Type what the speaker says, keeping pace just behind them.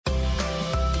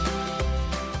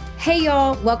Hey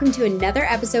y'all, welcome to another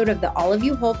episode of the All of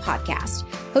You Whole podcast,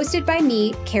 hosted by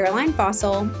me, Caroline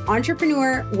Fossil,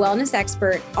 entrepreneur, wellness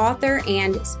expert, author,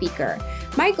 and speaker.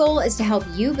 My goal is to help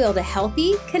you build a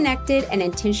healthy, connected, and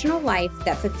intentional life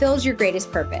that fulfills your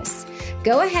greatest purpose.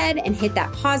 Go ahead and hit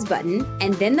that pause button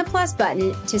and then the plus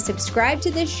button to subscribe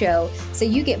to this show so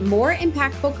you get more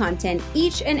impactful content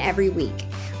each and every week.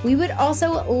 We would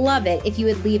also love it if you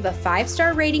would leave a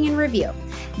 5-star rating and review.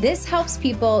 This helps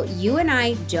people you and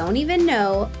I don't even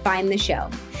know find the show.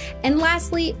 And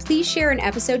lastly, please share an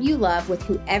episode you love with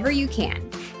whoever you can.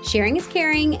 Sharing is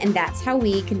caring, and that's how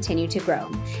we continue to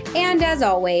grow. And as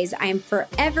always, I am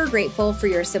forever grateful for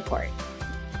your support.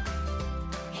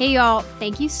 Hey y'all,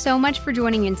 thank you so much for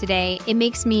joining in today. It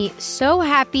makes me so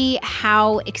happy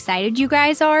how excited you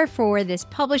guys are for this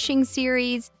publishing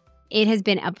series. It has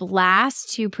been a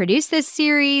blast to produce this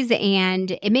series,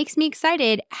 and it makes me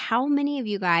excited how many of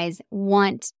you guys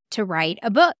want to write a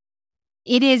book.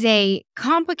 It is a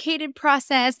complicated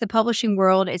process. The publishing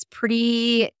world is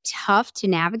pretty tough to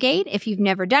navigate if you've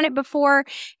never done it before.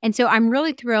 And so I'm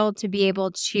really thrilled to be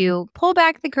able to pull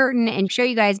back the curtain and show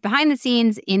you guys behind the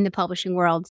scenes in the publishing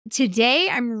world. Today,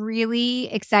 I'm really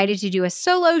excited to do a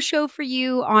solo show for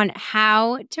you on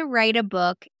how to write a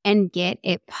book and get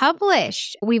it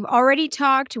published. We've already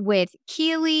talked with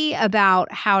Keely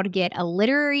about how to get a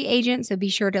literary agent, so be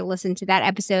sure to listen to that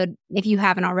episode if you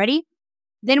haven't already.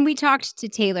 Then we talked to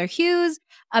Taylor Hughes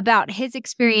about his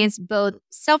experience both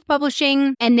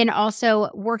self-publishing and then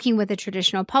also working with a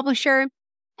traditional publisher.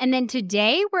 And then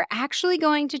today we're actually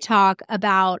going to talk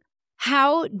about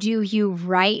how do you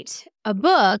write a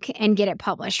book and get it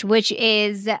published, which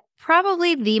is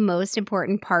probably the most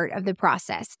important part of the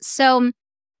process. So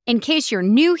in case you're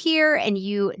new here and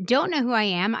you don't know who I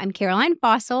am, I'm Caroline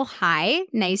Fossil. Hi,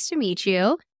 nice to meet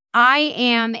you. I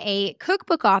am a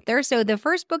cookbook author. So the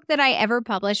first book that I ever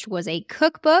published was a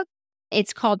cookbook.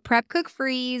 It's called Prep Cook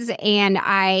Freeze, and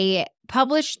I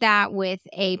published that with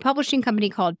a publishing company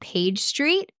called Page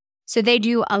Street. So they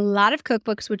do a lot of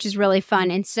cookbooks, which is really fun.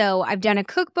 And so I've done a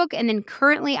cookbook, and then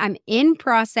currently I'm in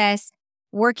process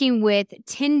working with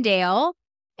Tyndale,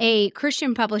 a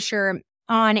Christian publisher,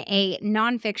 on a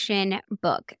nonfiction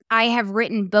book. I have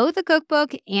written both a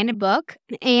cookbook and a book,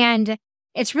 and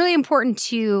it's really important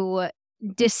to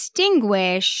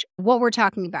distinguish what we're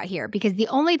talking about here, because the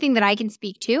only thing that I can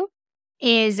speak to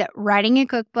is writing a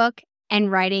cookbook and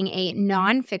writing a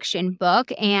nonfiction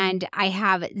book. And I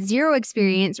have zero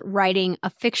experience writing a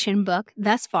fiction book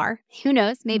thus far. Who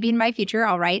knows? Maybe in my future,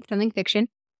 I'll write something fiction.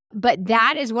 But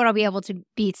that is what I'll be able to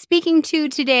be speaking to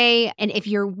today. And if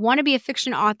you want to be a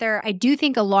fiction author, I do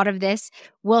think a lot of this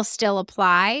will still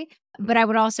apply. But I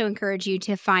would also encourage you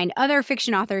to find other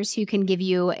fiction authors who can give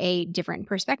you a different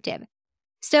perspective.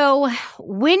 So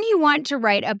when you want to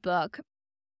write a book,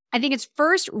 I think it's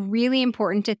first really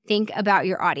important to think about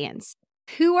your audience.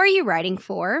 Who are you writing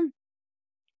for?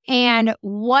 And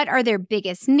what are their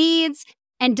biggest needs?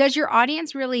 And does your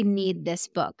audience really need this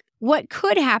book? What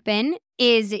could happen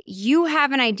is you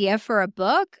have an idea for a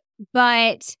book,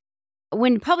 but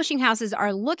when publishing houses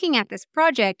are looking at this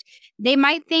project, they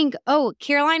might think, oh,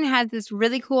 Caroline has this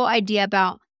really cool idea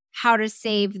about how to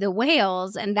save the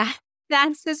whales, and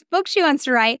that's this book she wants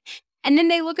to write. And then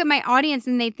they look at my audience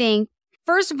and they think,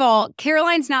 first of all,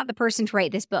 Caroline's not the person to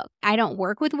write this book. I don't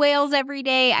work with whales every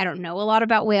day. I don't know a lot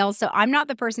about whales, so I'm not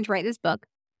the person to write this book.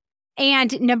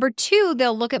 And number two,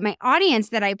 they'll look at my audience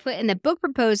that I put in the book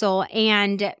proposal,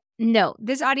 and no,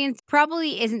 this audience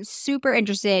probably isn't super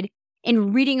interested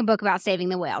in reading a book about saving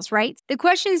the whales, right? The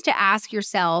questions to ask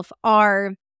yourself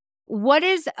are, what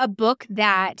is a book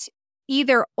that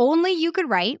either only you could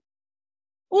write,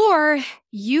 or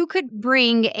you could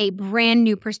bring a brand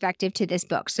new perspective to this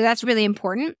book? So that's really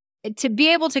important to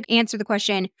be able to answer the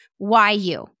question, why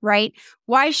you, right?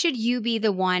 Why should you be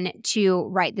the one to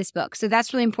write this book? So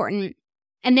that's really important.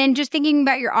 And then just thinking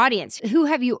about your audience, who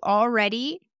have you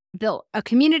already built a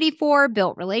community for,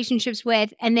 built relationships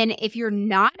with? And then if you're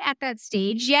not at that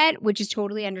stage yet, which is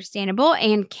totally understandable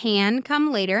and can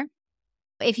come later,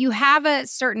 if you have a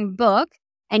certain book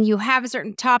and you have a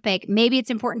certain topic, maybe it's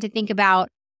important to think about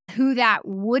who that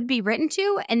would be written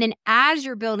to. And then as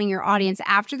you're building your audience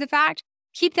after the fact,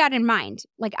 keep that in mind.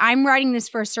 Like, I'm writing this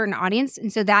for a certain audience,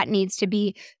 and so that needs to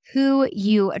be who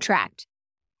you attract.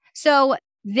 So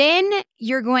then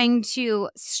you're going to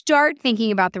start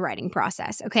thinking about the writing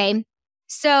process, okay?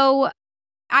 So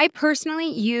I personally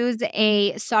use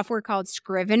a software called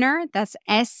Scrivener. That's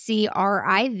Scrivener.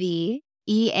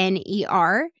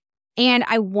 And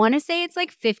I want to say it's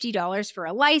like $50 for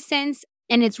a license.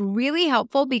 And it's really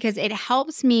helpful because it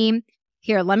helps me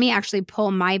Here, let me actually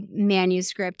pull my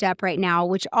manuscript up right now,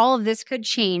 which all of this could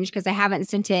change because I haven't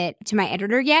sent it to my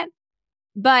editor yet.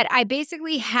 But I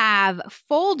basically have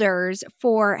folders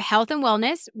for health and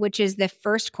wellness, which is the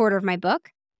first quarter of my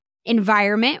book,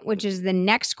 environment, which is the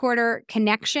next quarter,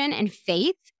 connection and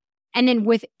faith. And then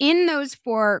within those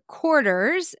 4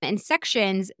 quarters and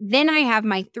sections, then I have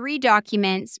my 3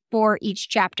 documents for each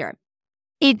chapter.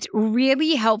 It's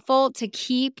really helpful to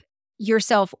keep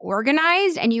yourself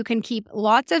organized, and you can keep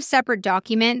lots of separate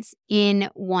documents in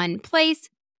one place.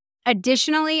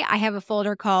 Additionally, I have a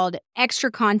folder called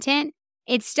extra content.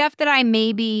 It's stuff that I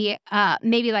maybe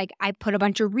like I put a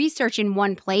bunch of research in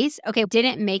one place. Okay,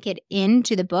 didn't make it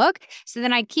into the book. So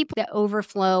then I keep the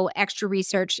overflow, extra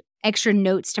research, extra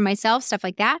notes to myself, stuff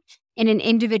like that, in an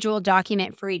individual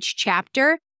document for each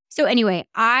chapter. So anyway,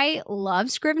 I love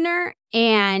Scrivener,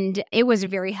 and it was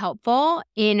very helpful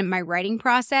in my writing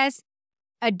process.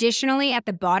 Additionally, at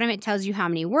the bottom, it tells you how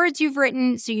many words you've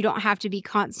written, so you don't have to be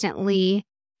constantly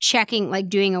checking, like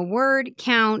doing a word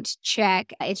count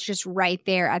check. It's just right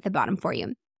there at the bottom for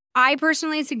you. I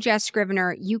personally suggest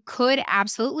Scrivener. You could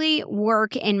absolutely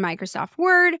work in Microsoft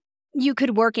Word. You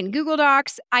could work in Google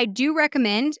Docs. I do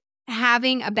recommend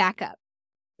having a backup.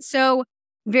 So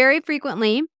very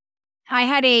frequently, I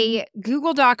had a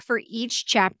Google Doc for each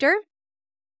chapter.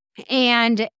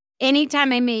 And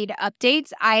anytime I made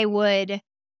updates, I would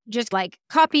just like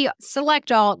copy,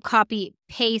 select all, copy,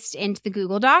 paste into the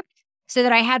Google Doc so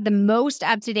that I had the most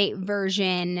up-to-date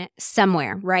version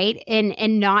somewhere, right?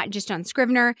 And not just on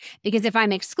Scrivener, because if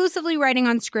I'm exclusively writing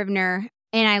on Scrivener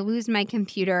and I lose my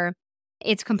computer,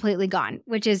 it's completely gone,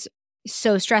 which is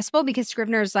so stressful because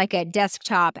Scrivener is like a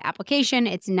desktop application.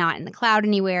 It's not in the cloud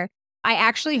anywhere. I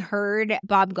actually heard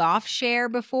Bob Goff share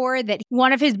before that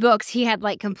one of his books he had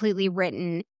like completely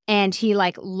written and he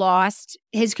like lost,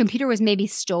 his computer was maybe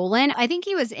stolen. I think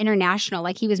he was international,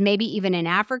 like he was maybe even in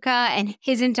Africa, and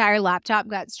his entire laptop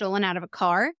got stolen out of a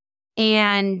car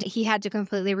and he had to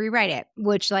completely rewrite it,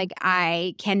 which like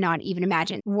I cannot even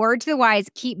imagine. Word to the wise,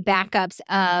 keep backups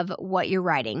of what you're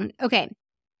writing. Okay.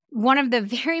 One of the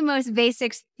very most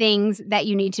basic things that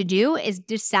you need to do is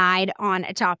decide on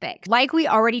a topic. Like we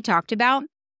already talked about,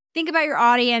 think about your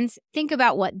audience, think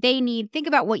about what they need, think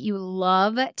about what you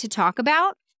love to talk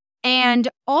about. And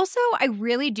also, I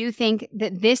really do think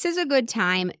that this is a good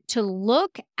time to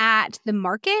look at the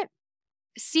market,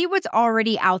 see what's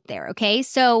already out there, okay?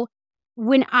 So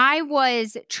when I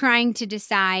was trying to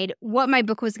decide what my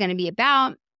book was going to be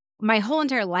about, my whole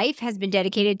entire life has been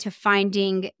dedicated to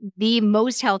finding the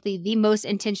most healthy, the most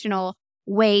intentional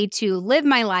way to live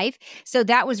my life. So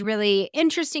that was really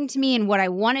interesting to me and what I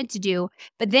wanted to do.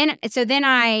 But then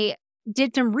I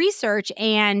did some research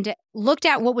and looked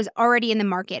at what was already in the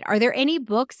market. Are there any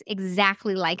books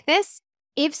exactly like this?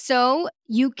 If so,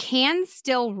 you can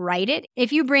still write it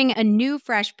if you bring a new,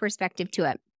 fresh perspective to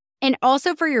it. And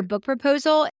also for your book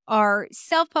proposal, are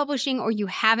self-publishing or you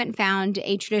haven't found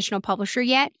a traditional publisher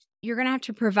yet, you're going to have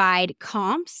to provide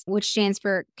comps, which stands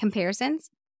for comparisons,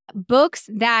 books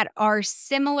that are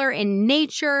similar in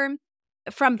nature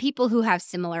from people who have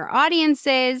similar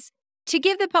audiences to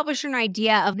give the publisher an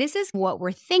idea of this is what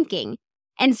we're thinking.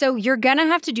 And so you're going to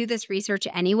have to do this research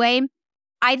anyway.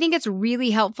 I think it's really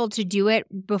helpful to do it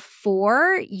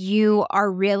before you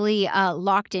are really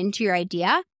locked into your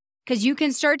idea, because you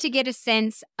can start to get a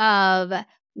sense of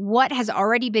what has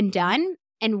already been done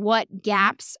and what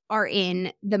gaps are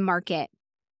in the market.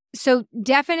 So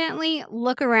definitely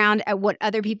look around at what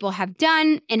other people have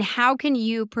done and how can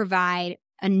you provide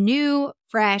a new,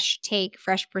 fresh take,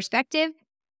 fresh perspective.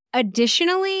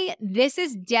 Additionally, this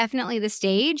is definitely the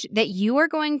stage that you are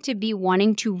going to be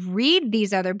wanting to read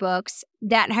these other books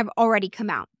that have already come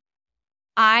out.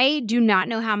 I do not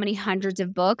know how many hundreds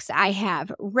of books I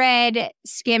have read,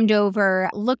 skimmed over,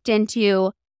 looked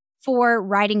into for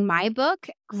writing my book.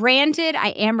 Granted, I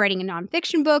am writing a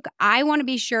nonfiction book. I want to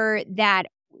be sure that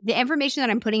the information that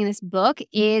I'm putting in this book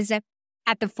is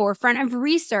at the forefront of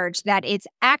research, that it's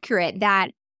accurate,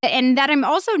 and that I'm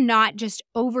also not just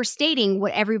overstating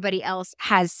what everybody else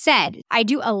has said. I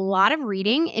do a lot of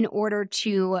reading in order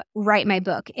to write my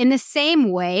book. In the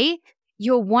same way,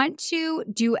 you'll want to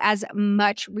do as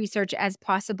much research as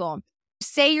possible.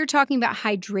 Say you're talking about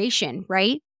hydration,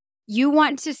 right? You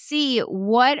want to see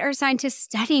what are scientists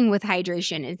studying with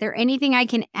hydration. Is there anything I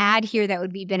can add here that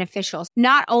would be beneficial?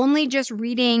 Not only just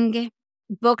reading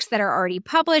books that are already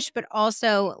published, but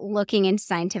also looking into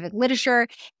scientific literature.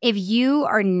 If you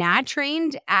are not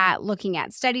trained at looking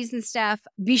at studies and stuff,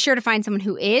 be sure to find someone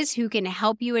who can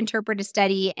help you interpret a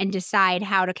study and decide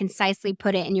how to concisely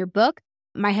put it in your book.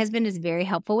 My husband is very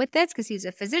helpful with this because he's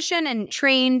a physician and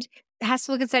trained has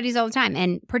to look at studies all the time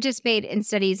and participate in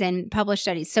studies and publish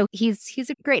studies. So he's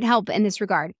a great help in this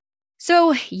regard.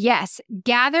 So yes,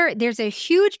 there's a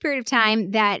huge period of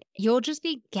time that you'll just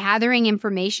be gathering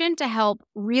information to help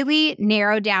really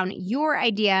narrow down your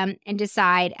idea and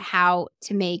decide how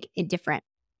to make it different.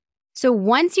 So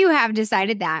once you have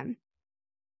decided that,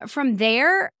 from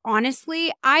there,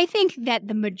 honestly, I think that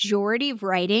the majority of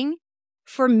writing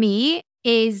for me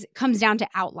comes down to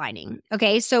outlining.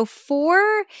 Okay. So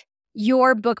for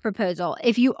your book proposal,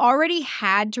 if you already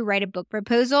had to write a book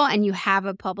proposal and you have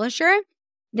a publisher,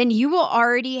 then you will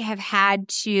already have had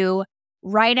to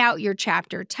write out your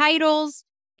chapter titles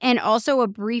and also a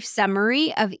brief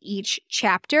summary of each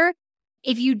chapter.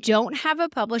 If you don't have a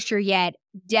publisher yet,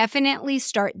 definitely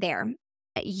start there.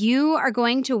 You are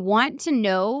going to want to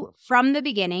know from the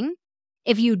beginning.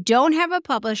 If you don't have a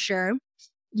publisher,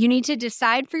 you need to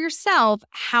decide for yourself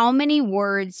how many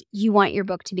words you want your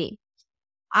book to be.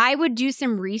 I would do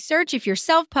some research if you're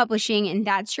self-publishing and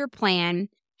that's your plan.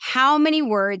 How many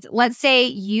words? Let's say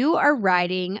you are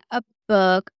writing a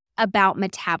book about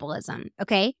metabolism,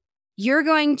 okay? You're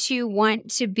going to want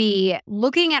to be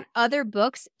looking at other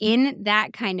books in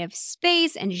that kind of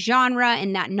space and genre,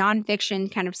 in that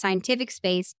nonfiction kind of scientific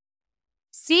space.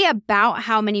 See about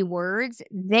how many words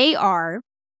they are,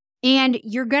 and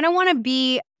you're going to want to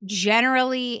be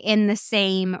generally in the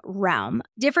same realm.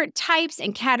 Different types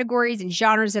and categories and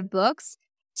genres of books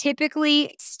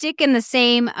typically stick in the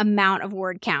same amount of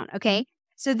word count, okay?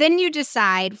 So then you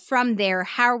decide from there,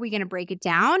 how are we going to break it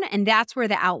down? And that's where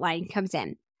the outline comes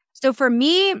in. So for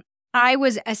me, I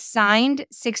was assigned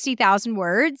 60,000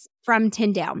 words from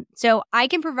Tyndale. So I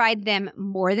can provide them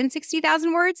more than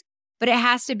 60,000 words, but it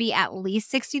has to be at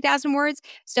least 60,000 words.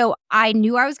 So I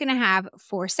knew I was going to have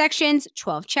 4 sections,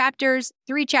 12 chapters,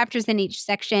 3 chapters in each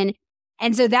section.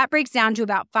 And so that breaks down to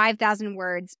about 5,000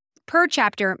 words per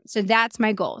chapter. So that's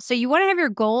my goal. So you want to have your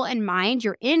goal in mind,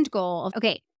 your end goal of,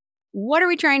 okay, what are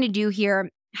we trying to do here?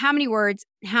 How many words?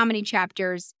 How many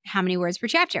chapters? How many words per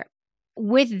chapter?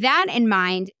 With that in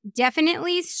mind,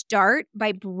 definitely start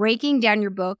by breaking down your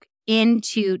book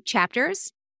into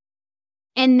chapters.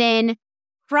 And then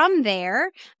from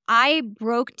there, I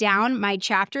broke down my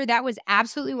chapter. That was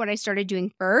absolutely what I started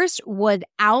doing first, was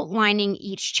outlining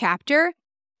each chapter.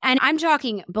 And I'm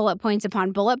talking bullet points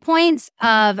upon bullet points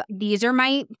of these are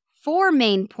my 4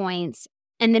 main points.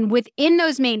 And then within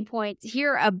those main points,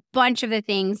 here are a bunch of the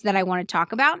things that I want to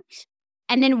talk about.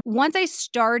 And then once I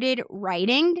started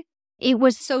writing, it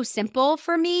was so simple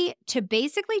for me to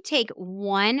basically take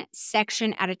one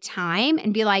section at a time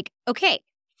and be like, okay,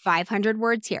 500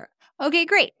 words here. Okay,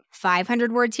 great.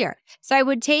 500 words here. So I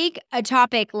would take a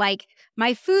topic like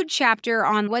my food chapter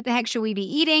on what the heck should we be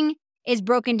eating is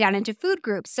broken down into food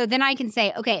groups. So then I can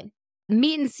say, okay,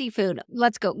 meat and seafood,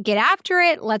 let's go get after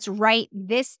it. Let's write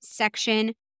this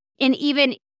section. And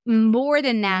even more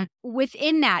than that,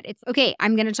 within that, it's okay,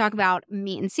 I'm going to talk about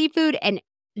meat and seafood and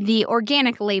the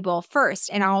organic label first,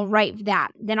 and I'll write that.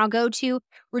 Then I'll go to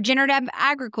regenerative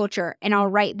agriculture and I'll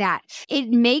write that. It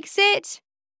makes it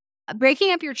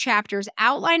breaking up your chapters,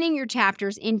 outlining your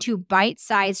chapters into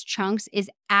bite-sized chunks is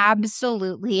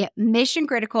absolutely mission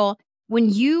critical. When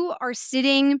you are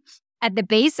sitting at the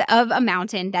base of a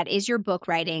mountain that is your book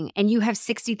writing and you have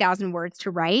 60,000 words to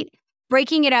write,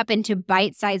 breaking it up into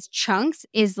bite-sized chunks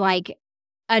is like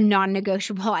a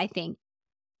non-negotiable, I think.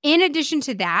 In addition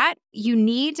to that, you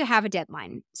need to have a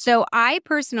deadline. So I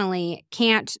personally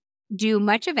can't do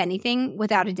much of anything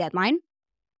without a deadline.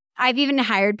 I've even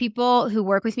hired people who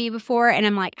work with me before, and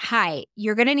I'm like, hi,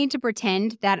 you're going to need to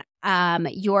pretend that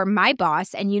you're my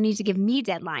boss and you need to give me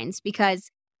deadlines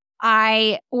because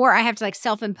I have to like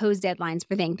self-impose deadlines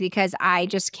for things because I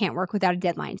just can't work without a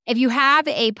deadline. If you have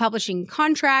a publishing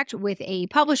contract with a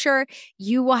publisher,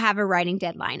 you will have a writing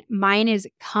deadline. Mine is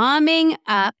coming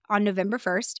up on November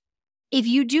 1st. If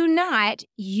you do not,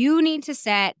 you need to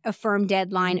set a firm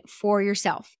deadline for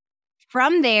yourself.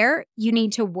 From there, you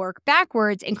need to work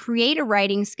backwards and create a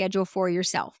writing schedule for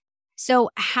yourself.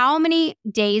 So how many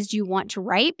days do you want to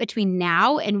write between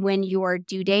now and when your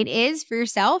due date is for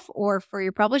yourself or for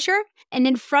your publisher? And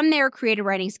then from there, create a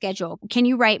writing schedule. Can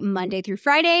you write Monday through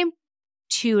Friday,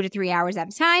 2 to 3 hours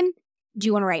at a time? Do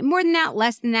you want to write more than that,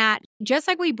 less than that? Just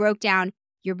like we broke down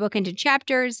your book into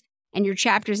chapters and your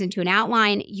chapters into an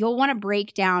outline, you'll want to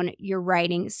break down your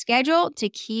writing schedule to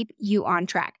keep you on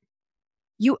track.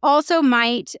 You also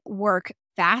might work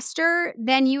faster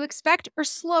than you expect or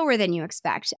slower than you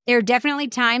expect. There are definitely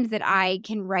times that I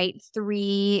can write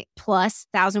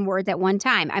 3,000+ words at one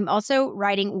time. I'm also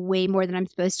writing way more than I'm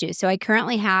supposed to. So I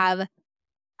currently have,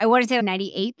 I want to say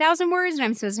 98,000 words and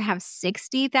I'm supposed to have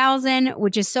 60,000,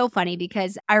 which is so funny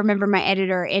because I remember my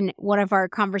editor in one of our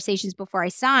conversations before I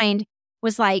signed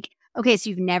was like, okay, so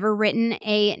you've never written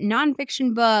a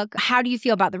nonfiction book. How do you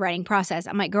feel about the writing process?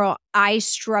 I'm like, girl, I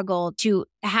struggle to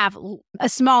have a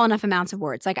small enough amounts of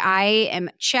words. Like I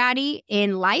am chatty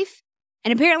in life.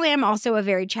 And apparently I'm also a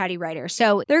very chatty writer.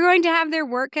 So they're going to have their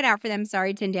work cut out for them.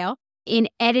 Sorry, Tyndale. In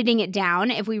editing it down,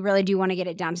 if we really do want to get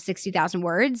it down to 60,000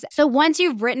 words. So once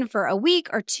you've written for a week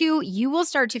or two, you will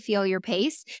start to feel your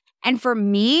pace. And for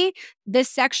me, the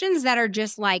sections that are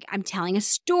just like, I'm telling a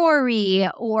story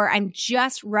or I'm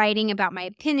just writing about my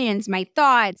opinions, my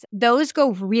thoughts, those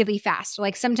go really fast.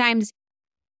 Like sometimes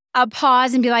I'll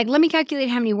pause and be like, let me calculate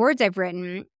how many words I've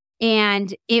written.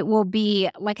 And it will be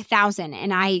like 1,000.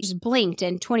 And I just blinked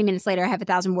and 20 minutes later, I have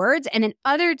 1,000 words. And then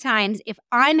other times, if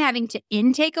I'm having to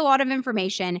intake a lot of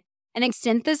information and then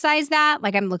synthesize that,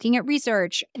 like I'm looking at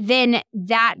research, then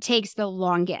that takes the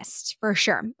longest for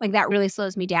sure. Like that really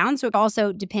slows me down. So it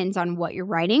also depends on what you're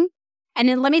writing. And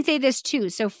then let me say this too.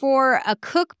 So for a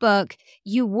cookbook,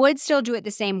 you would still do it the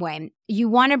same way. You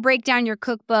want to break down your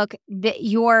cookbook that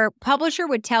your publisher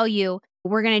would tell you,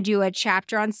 we're going to do a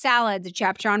chapter on salads, a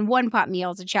chapter on one-pot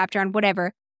meals, a chapter on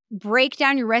whatever. Break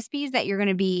down your recipes that you're going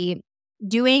to be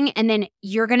doing, and then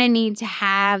you're going to need to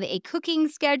have a cooking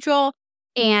schedule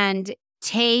and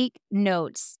take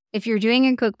notes. If you're doing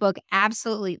a cookbook,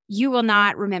 absolutely, you will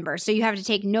not remember. So you have to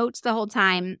take notes the whole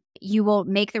time. You will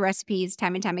make the recipes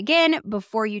time and time again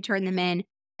before you turn them in.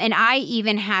 And I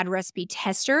even had recipe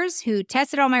testers who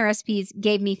tested all my recipes,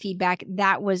 gave me feedback.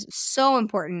 That was so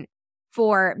important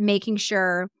for making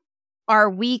sure our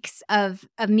weeks of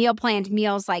meal planned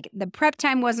meals, like the prep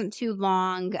time wasn't too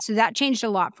long. So that changed a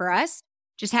lot for us,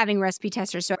 just having recipe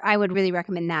testers. So I would really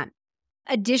recommend that.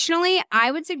 Additionally, I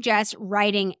would suggest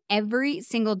writing every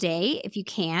single day if you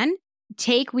can.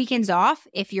 Take weekends off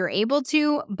if you're able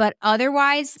to, but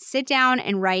otherwise sit down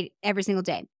and write every single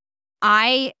day.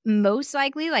 I most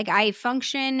likely, I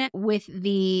function with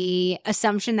the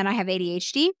assumption that I have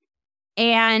ADHD.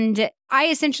 And I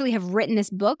essentially have written this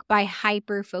book by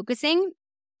hyper focusing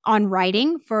on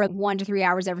writing for 1 to 3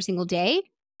 hours every single day.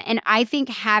 And I think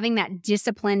having that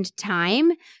disciplined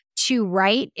time to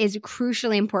write is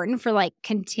crucially important for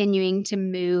continuing to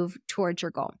move towards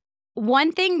your goal.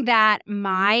 One thing that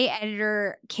my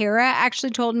editor, Kara,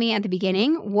 actually told me at the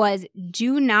beginning was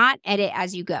do not edit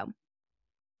as you go.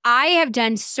 I have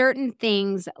done certain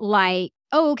things like,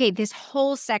 this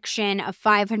whole section of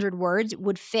 500 words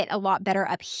would fit a lot better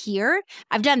up here.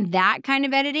 I've done that kind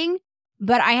of editing,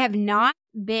 but I have not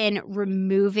been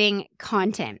removing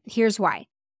content. Here's why.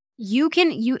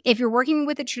 If you're working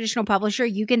with a traditional publisher,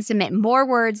 you can submit more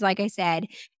words, like I said.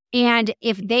 And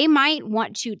if they might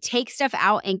want to take stuff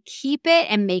out and keep it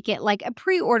and make it like a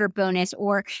pre-order bonus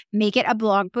or make it a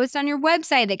blog post on your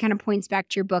website that kind of points back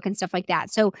to your book and stuff like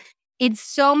that. So it's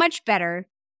so much better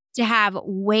to have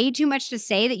way too much to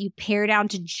say that you pare down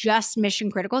to just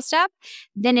mission critical stuff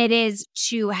than it is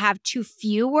to have too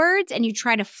few words and you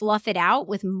try to fluff it out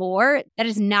with more. That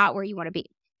is not where you want to be.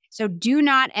 So do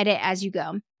not edit as you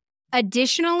go.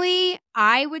 Additionally,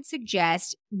 I would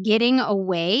suggest getting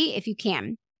away if you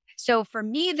can. So for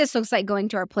me, this looks like going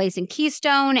to our place in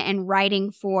Keystone and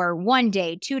writing for 1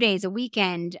 day, 2 days, a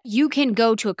weekend. You can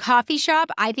go to a coffee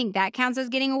shop. I think that counts as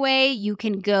getting away. You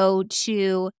can go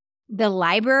to the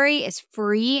library. It's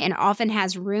free and often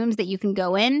has rooms that you can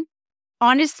go in.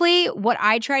 Honestly, what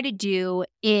I try to do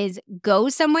is go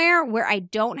somewhere where I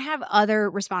don't have other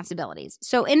responsibilities.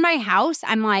 So in my house,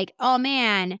 I'm like, oh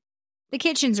man, the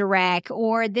kitchen's a wreck,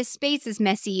 or this space is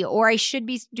messy, or I should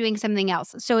be doing something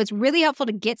else. So it's really helpful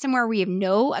to get somewhere where you have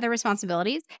no other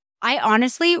responsibilities. I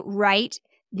honestly write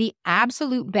the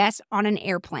absolute best on an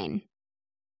airplane.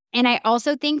 And I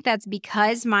also think that's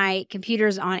because my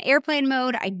computer's on airplane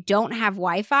mode. I don't have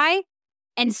Wi-Fi.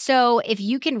 And so if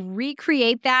you can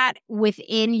recreate that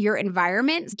within your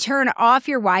environment, turn off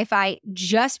your Wi-Fi,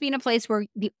 just be in a place where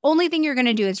the only thing you're going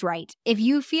to do is write. If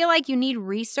you feel like you need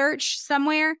research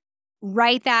somewhere,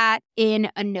 write that in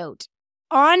a note.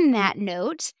 On that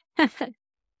note,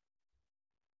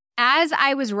 as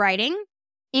I was writing,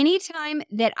 anytime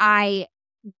that I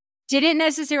didn't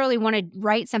necessarily want to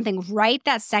write something right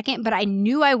that second, but I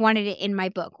knew I wanted it in my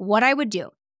book, what I would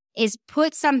do is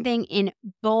put something in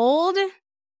bold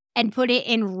and put it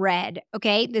in red,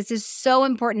 okay? This is so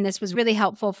important. This was really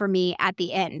helpful for me at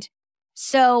the end.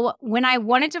 So when I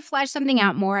wanted to flesh something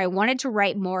out more, I wanted to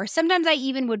write more. Sometimes I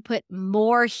even would put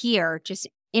more here, just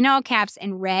in all caps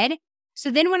in red.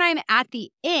 So then when I'm at the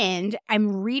end,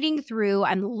 I'm reading through,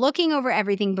 I'm looking over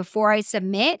everything before I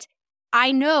submit.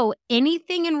 I know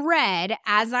anything in red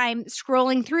as I'm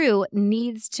scrolling through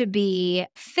needs to be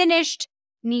finished,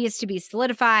 needs to be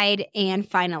solidified and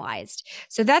finalized.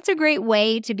 So that's a great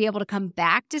way to be able to come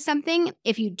back to something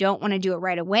if you don't want to do it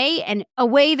right away, and a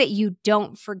way that you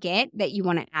don't forget that you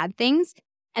want to add things.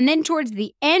 And then towards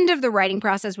the end of the writing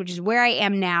process, which is where I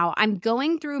am now, I'm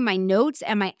going through my notes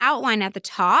and my outline at the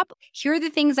top. Here are the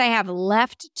things I have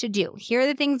left to do. Here are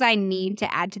the things I need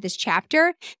to add to this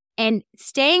chapter. And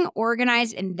staying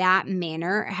organized in that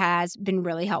manner has been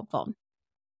really helpful.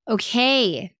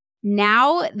 Okay,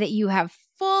 now that you have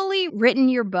fully written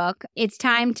your book, it's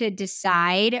time to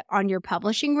decide on your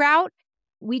publishing route.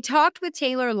 We talked with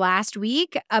Taylor last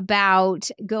week about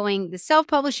going the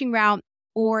self-publishing route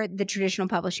or the traditional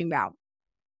publishing route.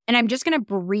 And I'm just going to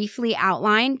briefly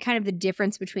outline kind of the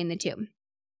difference between the two.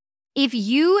 If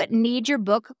you need your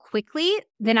book quickly,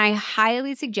 then I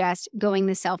highly suggest going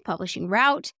the self-publishing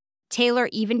route. Taylor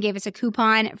even gave us a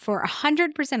coupon for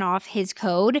 100% off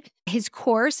his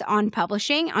course on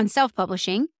publishing, on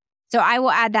self-publishing. So I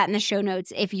will add that in the show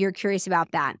notes if you're curious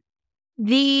about that.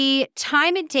 The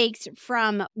time it takes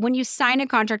from when you sign a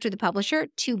contract with a publisher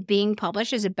to being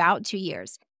published is about 2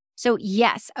 years. So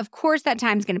yes, of course, that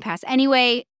time's going to pass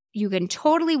anyway. You can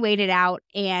totally wait it out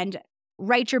and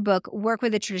write your book, work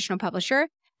with a traditional publisher.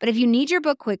 But if you need your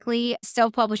book quickly,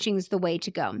 self-publishing is the way to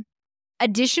go.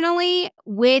 Additionally,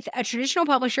 with a traditional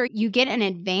publisher, you get an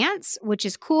advance, which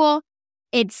is cool.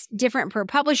 It's different per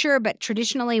publisher, but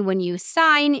traditionally when you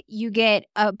sign, you get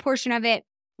a portion of it.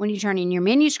 When you turn in your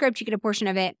manuscript, you get a portion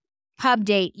of it. Pub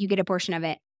date, you get a portion of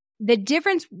it. The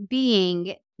difference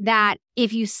being that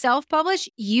if you self-publish,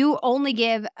 you only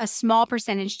give a small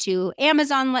percentage to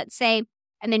Amazon, let's say,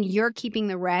 and then you're keeping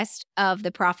the rest of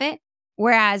the profit.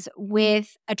 Whereas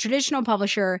with a traditional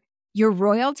publisher, your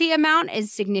royalty amount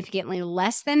is significantly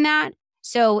less than that.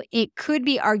 So it could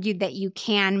be argued that you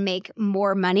can make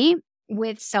more money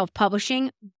with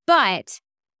self-publishing. But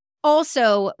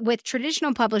also with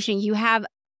traditional publishing, you have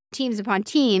teams upon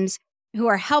teams who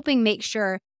are helping make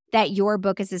sure that your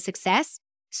book is a success.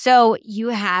 So you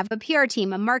have a PR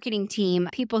team, a marketing team,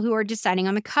 people who are deciding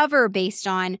on the cover based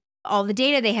on all the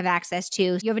data they have access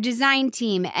to. You have a design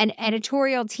team, an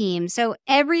editorial team. So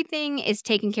everything is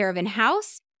taken care of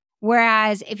in-house.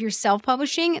 Whereas if you're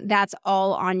self-publishing, that's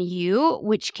all on you,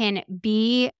 which can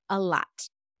be a lot.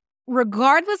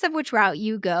 Regardless of which route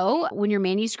you go, when your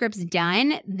manuscript's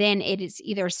done, then it is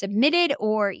either submitted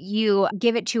or you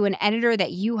give it to an editor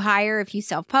that you hire if you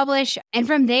self-publish. And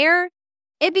from there,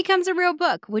 it becomes a real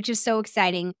book, which is so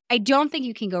exciting. I don't think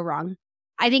you can go wrong.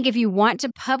 I think if you want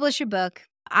to publish a book,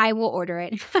 I will order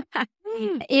it.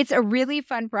 It's a really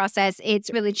fun process.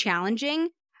 It's really challenging,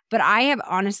 but I have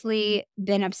honestly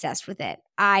been obsessed with it.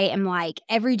 I am like,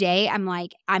 every day, I'm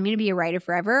like, I'm going to be a writer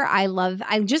forever.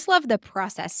 I just love the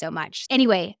process so much.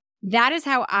 Anyway, that is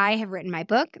how I have written my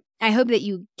book. I hope that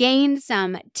you gained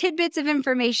some tidbits of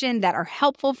information that are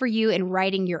helpful for you in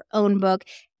writing your own book.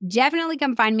 Definitely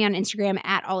come find me on Instagram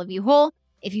at AllOfYouWhole.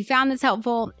 If you found this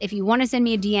helpful, if you want to send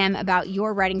me a DM about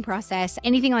your writing process,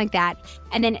 anything like that.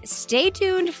 And then stay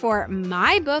tuned for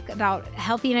my book about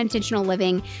healthy and intentional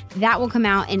living. That will come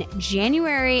out in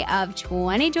January of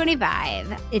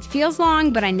 2025. It feels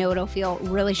long, but I know it'll feel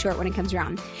really short when it comes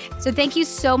around. So thank you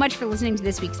so much for listening to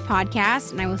this week's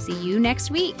podcast, and I will see you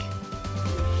next week.